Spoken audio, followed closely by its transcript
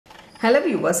Hello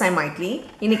viewers, I am Maitli.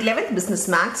 In 11th Business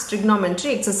Max Trigonometry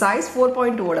exercise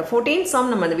 4.2 oda 14 sum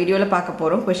நம்ம இந்த வீடியோல பார்க்க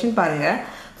போறோம். क्वेश्चन பாருங்க.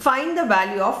 Find the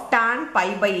value of tan pi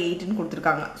by 8 ன்னு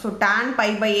கொடுத்திருக்காங்க. So tan pi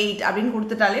by 8 அப்படினு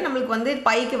கொடுத்துட்டாலே நமக்கு வந்து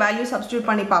pi க்கு வேல்யூ சப்ஸ்டிட்யூட்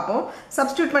பண்ணி பாப்போம்.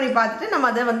 சப்ஸ்டிட்யூட் பண்ணி பார்த்துட்டு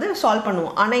நம்ம அதை வந்து சால்வ்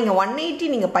பண்ணுவோம். ஆனா இங்க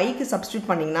 180 நீங்க pi க்கு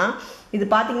சப்ஸ்டிட்யூட் பண்ணீங்கனா இது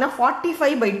பாத்தீங்கன்னா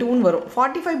 45/2 ன்னு வரும்.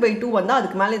 45/2 வந்தா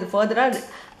அதுக்கு மேல இது ஃபர்தரா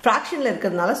ஃப்ராக்ஷன்ல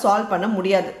இருக்கிறதுனால சால்வ் பண்ண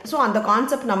முடியாது. ஸோ அந்த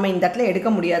கான்செப்ட் நம்ம இந்த இடத்துல எடுக்க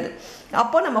முடியாது.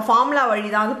 அப்போ நம்ம ஃபார்முலா வழி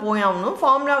தான் போயாகணும்.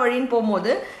 ஃபார்முலா வழின்னு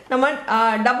போகும்போது நம்ம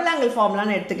டபுள் ஆங்கிள்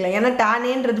ஃபார்முலான்னு எடுத்துக்கலாம். ஏன்னா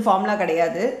டேனேன்றது ஃபார்முலா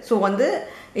கிடையாது. ஸோ வந்து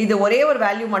இது ஒரே ஒரு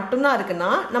வேல்யூ மட்டும்தான்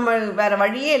இருக்குன்னா நம்ம வேற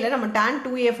வழியே இல்லை, நம்ம tan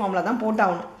 2a ஃபார்முலா தான்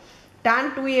போட்டாகணும். tan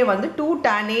 2a வந்து 2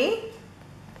 tan a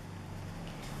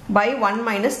by 1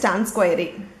 minus tan square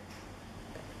a.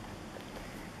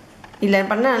 இல்லை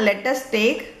பண்ண let us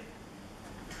take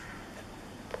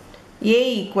a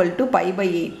equal to pi by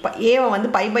 8. a வந்து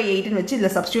pi by 8 ன்னு வச்சு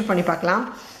இதில் சப்ஸ்டிட்யூட் பண்ணி பார்க்கலாம்.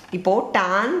 இப்போ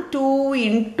tan 2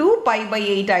 into pi by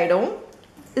 8 ஆயிடும்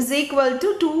is equal to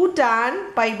 2 tan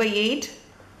pi by 8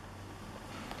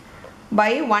 by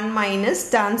 1 minus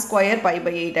tan square pi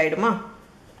by 8 ஆயிடுமா?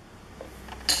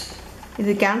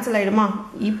 இது கேன்சல் ஆயிடுமா?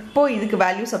 இப்போ இதுக்கு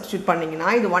வேல்யூ சப்ஸ்டிட்யூட் பண்ணீங்கன்னா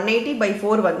இது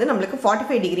 180/4 வந்து நம்மளுக்கு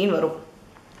 45 டிகிரின்னு வரும்.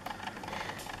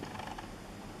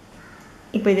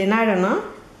 இப்போ இது என்ன ஆயிடும்னா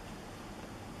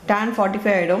tan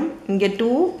 45 ஆயிடும். இங்கே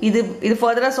 2 இது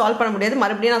ஃபர்தராக சால்வ் பண்ண முடியாது.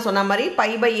 மறுபடியும் நான் சொன்ன மாதிரி pi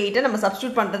by 8 நம்ம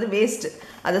சப்ஸ்டிட்யூட் பண்ணுறது வேஸ்ட்.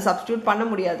 அதை சப்ஸ்டிட்யூட் பண்ண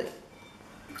முடியாது.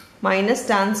 Minus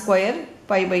tan square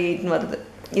pi by 8 வருது.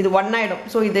 இது 1 ஆயிடும்.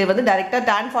 ஸோ இது வந்து டைரெக்டாக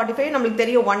tan 45 நம்மளுக்கு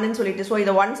தெரியும் 1ன்னு சொல்லிட்டு. ஸோ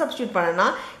இதை 1 சப்ஸ்டிட்யூட் பண்ணனா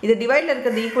இது டிவைடில்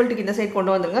இருக்கிறது ஈக்குவல்ட்டுக்கு இந்த சைட்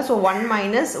கொண்டு வந்துருங்க. ஸோ 1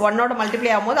 மைனஸ் 1ஓட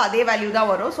மல்டிப்ளை ஆகும்போது அதே வேல்யூ தான்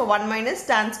வரும். So 1 minus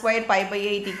tan square pi by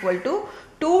 8 equal to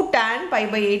 2 tan pi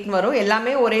by 8 வரும்.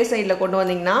 எல்லாமே ஒரே சைடில் கொண்டு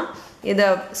வந்தீங்கன்னா இந்த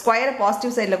ஸ்கொயரை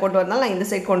பாசிட்டிவ் சைடில் கொண்டு வரனால நான் இந்த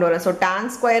சைட் கொண்டு வரேன். So tan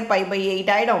square pi by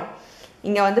 8 ஆகிடும்.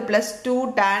 இங்கே வந்து ப்ளஸ் 2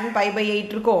 tan pi by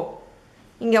 8 இருக்கும்.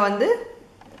 இங்கே வந்து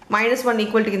 -1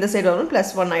 ஈக்குவல்ட்டுக்கு இந்த சைடு வரும்,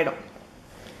 +1 ஆகிடும்.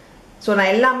 ஸோ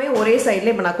நான் எல்லாமே ஒரே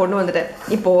சைடில் இப்போ நான் கொண்டு வந்துட்டேன்.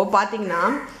 இப்போது பார்த்தீங்கன்னா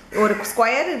ஒரு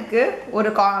ஸ்கொயர் இருக்குது, ஒரு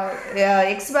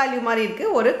எக்ஸ் வேல்யூ மாதிரி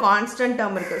இருக்குது, ஒரு கான்ஸ்டன்ட்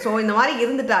டேர்ம் இருக்குது. ஸோ இந்த மாதிரி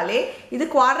இருந்துட்டாலே இது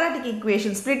குவாட்ராட்டிக்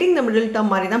ஈக்குவேஷன் ஸ்ப்ளிட்டிங் த மிடில்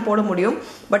டேர்ம் மாதிரி தான் போட முடியும்.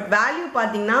 பட் வேல்யூ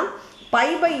பார்த்தீங்கன்னா pi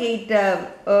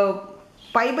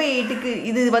by 8க்கு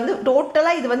இது வந்து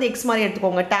டோட்டலாக இது வந்து எக்ஸ் மாதிரி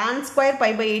எடுத்துக்கோங்க. tan ஸ்கொயர் pi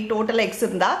by 8 டோட்டலாக எக்ஸ்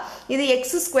இருந்தால் இது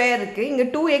எக்ஸ் ஸ்கொயர் இருக்குது, இங்கே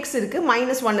 2x இருக்குது,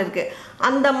 -1 இருக்குது.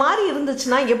 அந்த மாதிரி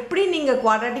இருந்துச்சுன்னா எப்படி நீங்கள்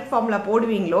குவாட்ராட்டிக் ஃபார்முலா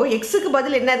போடுவீங்களோ எக்ஸுக்கு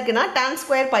பதில் என்ன இருக்குன்னா tan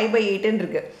ஸ்கொயர் pi by 8ன்னு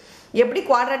இருக்குது. எப்படி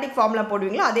குவாட்ராட்டிக் ஃபார்முலா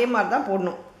போடுவீங்களோ அதே மாதிரி தான்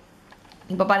போடணும்.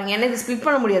 இப்போ பாருங்கள், என்ன இது ஸ்ப்ளிட்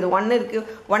பண்ண முடியாது. 1 இருக்குது,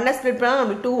 1 ஸ்ப்ளிட் பண்ணால்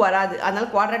நம்மளுக்கு 2 வராது. அதனால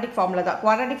குவாட்ராட்டிக் ஃபார்முலா தான்.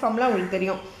 குவாட்ராட்டிக் ஃபார்முலா உங்களுக்கு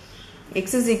தெரியும். x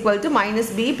is equal to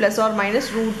 -b plus or minus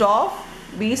root of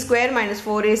b square minus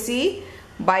 4ac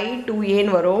by 2a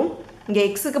ன்னு வரும். இங்கே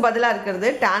xக்கு பதிலாக இருக்கிறது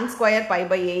tan ஸ்கொயர் pi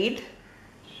by 8.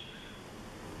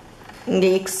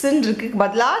 இங்கே xன்னு இருக்கு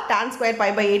பதிலாக tan ஸ்கொயர் pi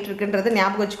by 8 இருக்குன்றது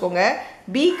ஞாபகம் வச்சுக்கோங்க.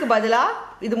 bக்கு பதிலாக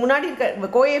இது முன்னாடி இருக்க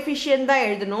கோஎஃபிஷியன்ட் தான்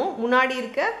எழுதணும். முன்னாடி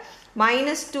இருக்க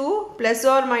 -2 plus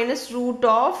or minus root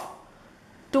of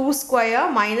 2 square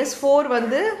 -4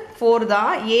 வந்து 4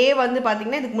 தான். a வந்து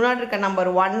பார்த்தீங்கன்னா இதுக்கு முன்னாடி இருக்க நம்பர்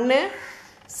 1,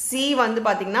 c வந்து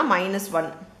பார்த்தீங்கன்னா -1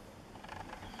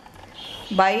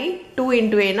 by 2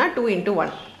 into a னா 2 into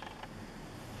 1.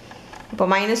 இப்போ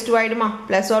 -2 ஆகிடுமா?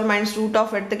 Plus R minus root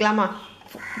of எடுத்துக்கலாமா?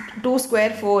 2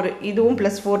 ஸ்கொயர் 4, இதுவும்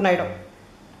 +4 ஆகிடும்,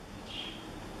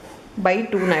 by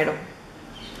 2 ஆகிடும்.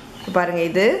 பாருங்கள்,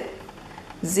 இது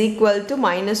is equal to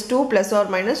 -2 plus or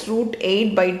minus root 8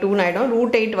 by 2 ஆகிடும்.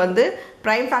 root 8 வந்து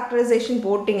ப்ரைம் ஃபேக்டரைசேஷன்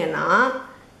போட்டிங்கன்னா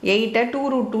 8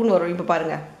 2√2 வரும். இப்போ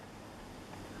பாருங்கள்,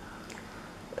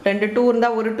 2 2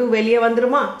 இருந்தால் ஒரு 2 வெளியே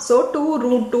வந்துருமா? ஸோ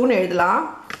 2√2 எழுதலாம்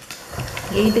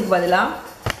 8க்கு பதிலாக.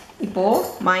 இப்போது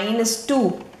 -2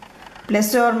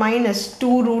 ப்ளஸ் ஆர் மைனஸ்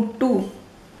 2√2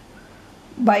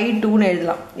 by 2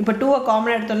 எழுதலாம். இப்போ 2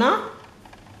 காமனாக எடுத்தோன்னா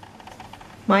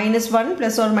 -1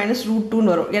 ப்ளஸ் ஆர் மைனஸ் √2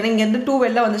 வரும். ஏன்னா இங்கேருந்து 2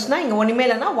 வெளில வந்துச்சுன்னா இங்கே ஒன்றுமே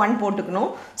இல்லைன்னா 1 போட்டுக்கணும்.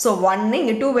 ஸோ 1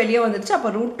 இங்கே 2 வெளியே வந்துடுச்சு, அப்போ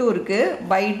 √2 இருக்குது,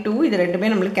 by 2 இது ரெண்டுமே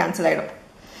நம்மளுக்கு கேன்சல் ஆகிடும்.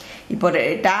 இப்போ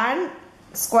tan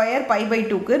ஸ்கொயர் pi by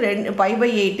 2க்கு pi by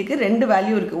 8க்கு ரெண்டு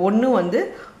வேல்யூ இருக்குது. ஒன்று வந்து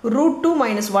 √2 -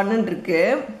 1 இருக்குது,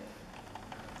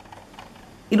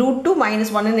 √2 -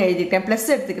 1 எழுதியிருக்கேன்,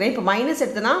 ப்ளஸ் எடுத்துக்கிறேன். இப்போ மைனஸ்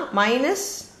எடுத்தனா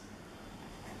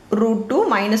 -√2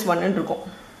 - 1 இருக்கும்.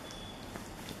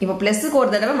 இப்போ ப்ளஸுக்கு ஒரு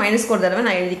தடவை மைனஸ்க்கு ஒரு தடவை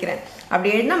நான் எழுதிக்கிறேன். அப்படி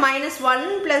எழுதினா -1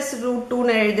 + √2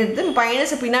 எழுதிட்டு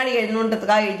மைனஸ் பின்னாடி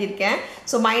எழுதணுன்றதுக்காக எழுதியிருக்கேன்.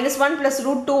 ஸோ -1 +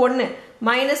 √2 1,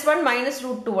 -1 -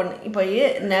 √2 1. இப்போ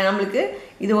நம்மளுக்கு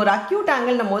இது ஒரு அக்யூட்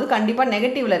ஆங்கிள்னும் போது கண்டிப்பாக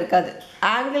நெகட்டிவில் இருக்காது.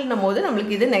 ஆங்கிள்னும் போது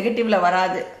நம்மளுக்கு இது நெகட்டிவில்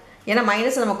வராது. ஏன்னா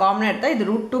மைனஸ் நம்ம காமனாக எடுத்தால் இது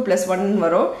 √2 + 1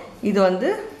 வரும். இது வந்து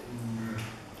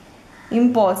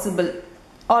இம்பாசிபிள்.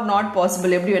 ஆர் நாட்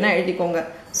பாசிபிள் எப்படி வேணால் எழுதிக்கோங்க.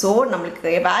 ஸோ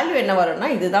நம்மளுக்கு வேல்யூ என்ன வரும்னா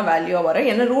இதுதான் வேல்யூவாக வரும்.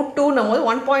 ஏன்னா √2 போது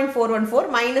 1.414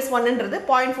 -1ன்றது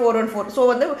 0.414. ஸோ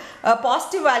வந்து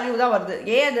பாசிட்டிவ் வேல்யூ தான் வருது.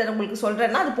 ஏன் அதை உங்களுக்கு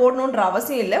சொல்கிறேன்னா அது போடணுன்ற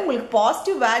அவசியம் இல்லை, உங்களுக்கு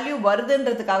பாசிட்டிவ் வேல்யூ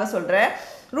வருதுன்றதுக்காக சொல்கிறேன்.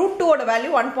 √2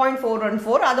 வேல்யூ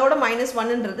 1.414, அதோட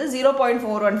 -1ன்றது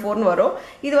 0.414 வரும்.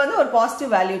 இது வந்து ஒரு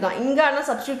பாசிட்டிவ் வேல்யூ தான். இங்கே ஆனால்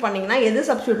சப்ஸ்டியூட் பண்ணிங்கன்னா எது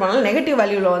சப்ஸ்டியூட் பண்ணாலும் நெகட்டிவ்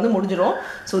வேல்யூவில் வந்து முடிஞ்சிடும்.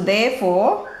 So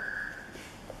therefore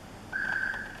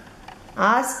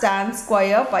as tan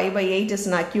square pi/8 is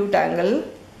an acute angle.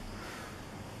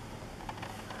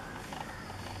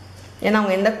 ஏன்னா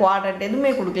அவங்க எந்த குவாட்ரண்ட்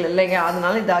எதுவுமே கொடுக்கல இல்லைங்க,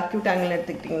 அதனால இது அக்யூட் ஆங்கிள்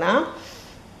எடுத்துக்கிட்டிங்கன்னா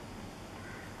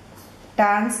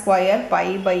tan square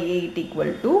pi/8 =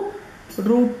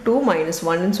 √2 -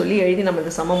 1 சொல்லி எழுதி நம்ம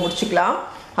இந்த சம்மை முடிச்சுக்கலாம்.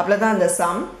 அவ்வளோதான் அந்த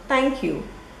சம். தேங்க்யூ.